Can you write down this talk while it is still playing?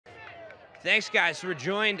Thanks, guys. We're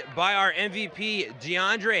joined by our MVP,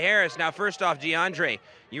 DeAndre Harris. Now, first off, DeAndre,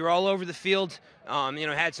 you were all over the field.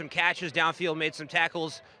 Had some catches downfield, made some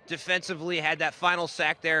tackles defensively, had that final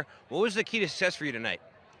sack there. What was the key to success for you tonight?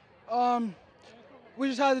 Um, we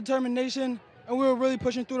just had determination, and we were really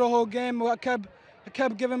pushing through the whole game. I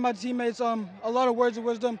kept giving my teammates a lot of words of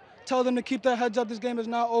wisdom, tell them to keep their heads up. This game is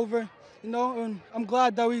not over, And I'm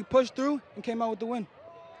glad that we pushed through and came out with the win.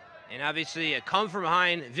 And obviously, a come from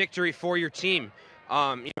behind victory for your team.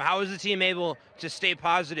 How was the team able to stay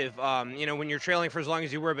positive? When you're trailing for as long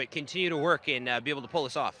as you were, but continue to work and be able to pull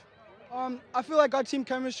this off. I feel like our team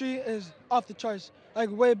chemistry is off the charts, like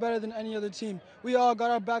way better than any other team. We all got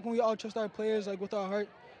our back and we all trust our players like with our heart.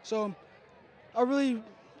 So I'm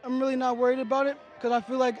really not worried about it because I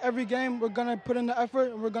feel like every game we're gonna put in the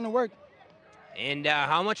effort and we're gonna work. And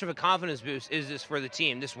how much of a confidence boost is this for the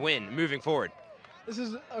team, this win, moving forward? This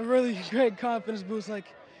is a really great confidence boost. Like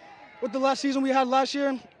with the last season we had last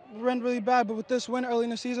year, we ran really bad, but with this win early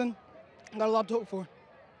in the season, got a lot to hope for.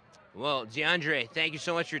 Well, DeAndre, thank you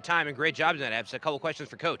so much for your time and great job tonight. I have a couple questions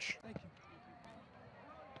for Coach. Thank you.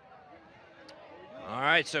 All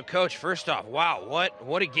right, so Coach, first off, wow,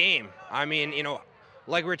 what a game. I mean,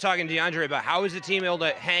 like we were talking to DeAndre about, how was the team able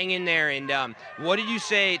to hang in there, and what did you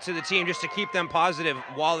say to the team just to keep them positive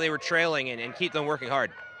while they were trailing and keep them working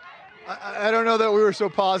hard? I don't know that we were so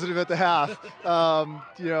positive at the half,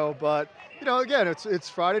 but again, it's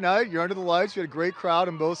Friday night. You're under the lights. You had a great crowd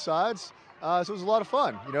on both sides, so it was a lot of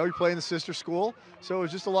fun. You're playing the sister school, so it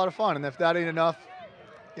was just a lot of fun. And if that ain't enough,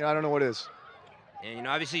 I don't know what is. And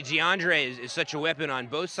obviously DeAndre is such a weapon on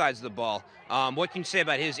both sides of the ball. What can you say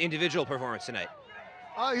about his individual performance tonight?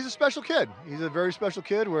 He's a special kid. He's a very special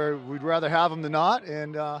kid where we'd rather have him than not.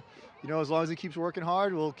 And as long as he keeps working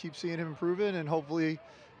hard, we'll keep seeing him improving, and hopefully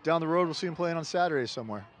down the road we'll see him playing on Saturdays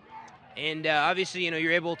somewhere. And obviously,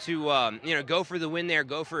 you're able to, go for the win there,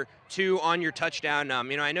 go for 2 on your touchdown.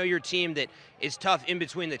 I know your team that is tough in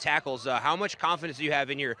between the tackles. How much confidence do you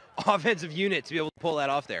have in your offensive unit to be able to pull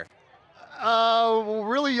that off there?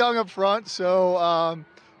 Really young up front, so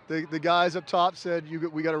the guys up top said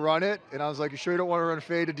we got to run it, and I was like, "You sure you don't want to run a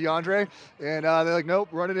fade to DeAndre?" And they're like, "Nope,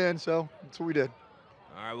 run it in." So that's what we did.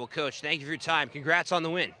 All right, well, Coach, thank you for your time. Congrats on the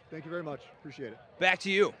win. Thank you very much. Appreciate it. Back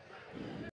to you.